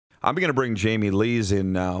I'm going to bring Jamie Lees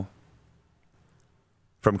in now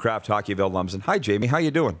from Kraft Hockeyville, Lumsden. Hi, Jamie. How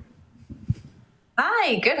you doing?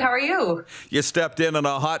 Hi, good. How are you? You stepped in on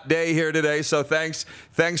a hot day here today, so thanks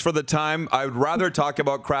for the time. I would rather talk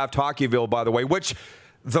about Kraft Hockeyville, by the way, which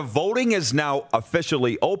the voting is now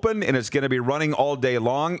officially open, and it's going to be running all day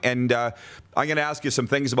long. And I'm going to ask you some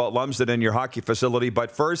things about Lumsden and your hockey facility.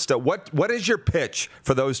 But first, what is your pitch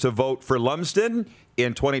for those to vote for Lumsden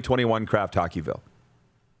in 2021 Kraft Hockeyville?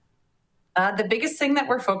 The biggest thing that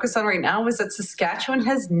we're focused on right now is that Saskatchewan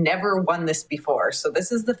has never won this before. So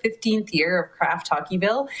this is the 15th year of Kraft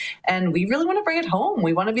Hockeyville, and we really want to bring it home.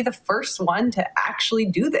 We want to be the first one to actually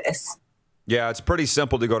do this. Yeah, it's pretty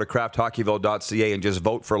simple to go to krafthockeyville.ca and just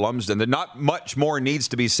vote for Lumsden. Not much more needs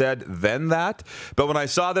to be said than that. But when I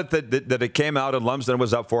saw that it came out and Lumsden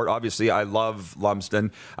was up for it, obviously I love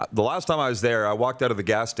Lumsden. The last time I was there, I walked out of the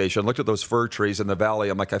gas station, looked at those fir trees in the valley.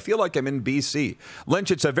 I'm like, I feel like I'm in BC. Lynch,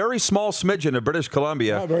 it's a very small smidgen of British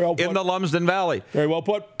Columbia in the Lumsden Valley. Very well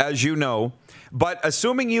put. As you know. But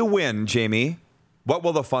assuming you win, Jamie, what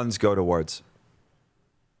will the funds go towards?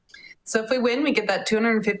 So if we win, we get that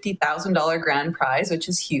 $250,000 grand prize, which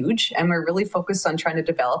is huge. And we're really focused on trying to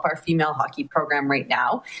develop our female hockey program right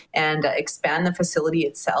now and expand the facility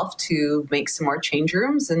itself to make some more change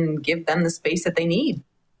rooms and give them the space that they need.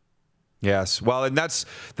 Yes. Well, and that's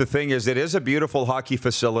the thing is it is a beautiful hockey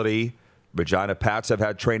facility. Regina Pats have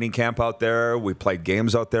had training camp out there. We played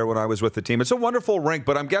games out there when I was with the team. It's a wonderful rink,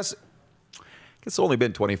 but it's only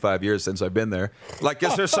been 25 years since I've been there. Like,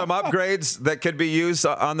 is there some upgrades that could be used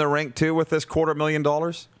on the rink, too, with this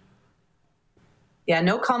 $250,000? Yeah,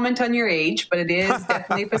 no comment on your age, but it is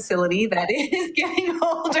definitely a facility that is getting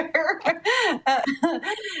older.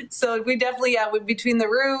 So we definitely, between the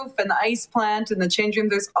roof and the ice plant and the change room,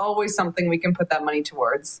 there's always something we can put that money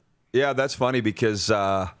towards. Yeah, that's funny because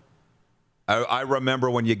I remember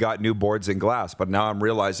when you got new boards and glass, but now I'm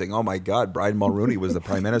realizing, oh my God, Brian Mulrooney was the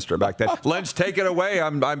prime minister back then. Lynch, take it away.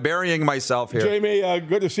 I'm burying myself here. Jamie,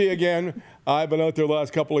 good to see you again. I've been out there the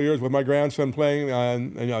last couple of years with my grandson playing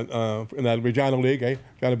in that Regina League,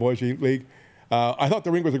 Regina Boys League. I thought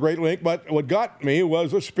the rink was a great rink, but what got me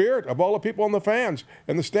was the spirit of all the people and the fans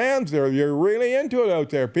in the stands there. You're really into it out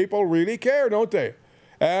there. People really care, don't they?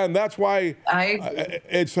 And that's why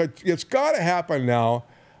it's got to happen now.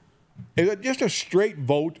 Is it just a straight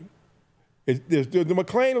vote? Does the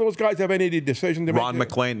McLean and those guys have any decision to make? Ron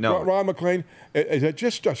McLean, no. Ron McLean, is it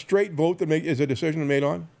just a straight vote that is a decision made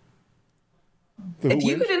on? If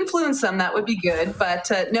you could influence them, that would be good.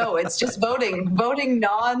 But no, it's just voting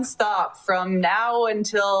nonstop from now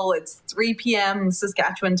until it's 3 p.m.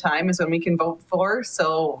 Saskatchewan time is when we can vote for.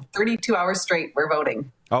 So 32 hours straight, we're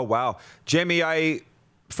voting. Oh, wow. Jamie,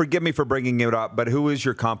 forgive me for bringing it up, but who is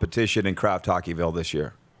your competition in Kraft Hockeyville this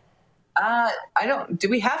year? Do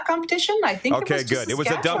we have competition? I think okay, it was just good. It was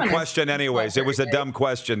a dumb question anyways. It was a dumb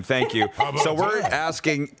question. Thank you. So we're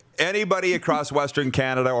asking anybody across Western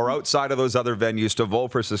Canada or outside of those other venues to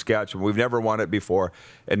vote for Saskatchewan. We've never won it before,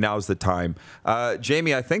 and now's the time.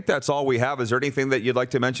 Jamie, I think that's all we have. Is there anything that you'd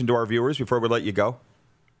like to mention to our viewers before we let you go?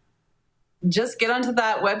 Just get onto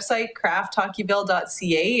that website,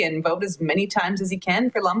 krafthockeyville.ca, and vote as many times as you can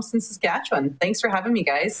for Lumsden, Saskatchewan. Thanks for having me,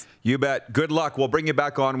 guys. You bet. Good luck. We'll bring you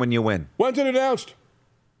back on when you win. When's it announced?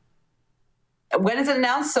 When is it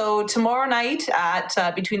announced? So tomorrow night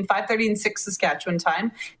at between 5:30 and 6 Saskatchewan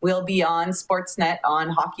time, we'll be on Sportsnet on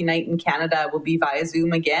Hockey Night in Canada. We'll be via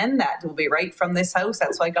Zoom again. That will be right from this house.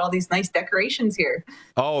 That's why I got all these nice decorations here.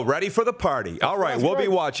 Oh, ready for the party. All right, we'll be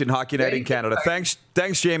watching Hockey Night in Canada. Thanks,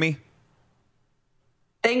 Jamie.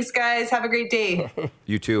 Thanks, guys. Have a great day.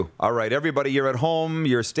 You too. All right, everybody, you're at home,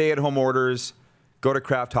 your stay-at-home orders, go to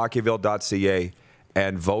krafthockeyville.ca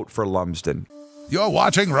and vote for Lumsden. You're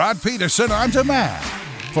watching Rod Pedersen On Demand.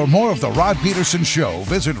 For more of The Rod Pedersen Show,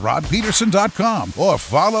 visit rodpedersen.com or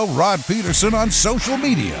follow Rod Pedersen on social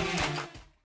media.